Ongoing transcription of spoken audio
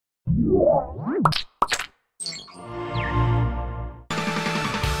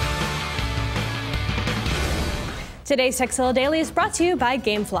Today's Tekzilla Daily is brought to you by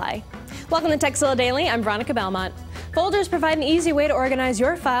Gamefly. Welcome to Tekzilla Daily, I'm Veronica Belmont. Folders provide an easy way to organize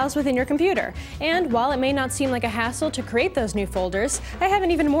your files within your computer. And while it may not seem like a hassle to create those new folders, I have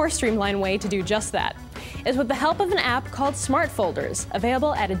an even more streamlined way to do just that. It's with the help of an app called Smart Folders,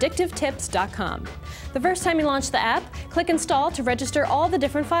 available at addictivetips.com. The first time you launch the app, click Install to register all the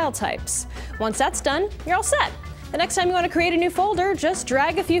different file types. Once that's done, you're all set. The next time you want to create a new folder, just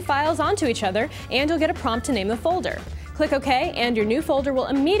drag a few files onto each other and you'll get a prompt to name the folder. Click OK, and your new folder will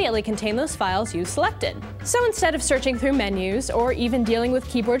immediately contain those files you selected. So instead of searching through menus or even dealing with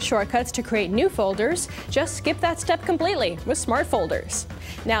keyboard shortcuts to create new folders, just skip that step completely with Smart Folders.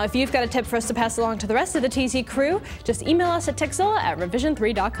 Now, if you've got a tip for us to pass along to the rest of the TZ crew, just email us at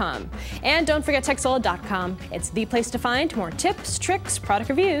tekzilla@revision3.com. And don't forget tekzilla.com. It's the place to find more tips, tricks, product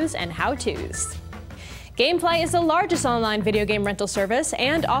reviews, and how-tos. Gamefly is the largest online video game rental service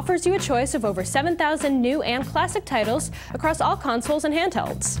and offers you a choice of over 7,000 new and classic titles across all consoles and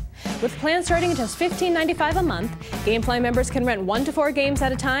handhelds. With plans starting at just $15.95 a month, Gamefly members can rent 1 to 4 games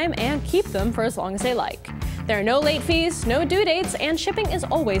at a time and keep them for as long as they like. There are no late fees, no due dates, and shipping is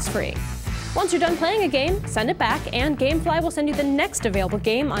always free. Once you're done playing a game, send it back and Gamefly will send you the next available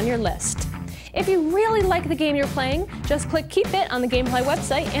game on your list. If you really like the game you're playing, just click Keep It on the Gamefly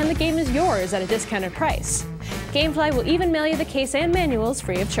website and the game is yours at a discounted price. Gamefly will even mail you the case and manuals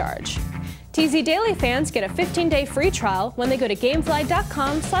free of charge. TZ Daily fans get a 15-day free trial when they go to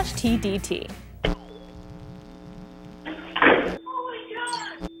gamefly.com/TDT.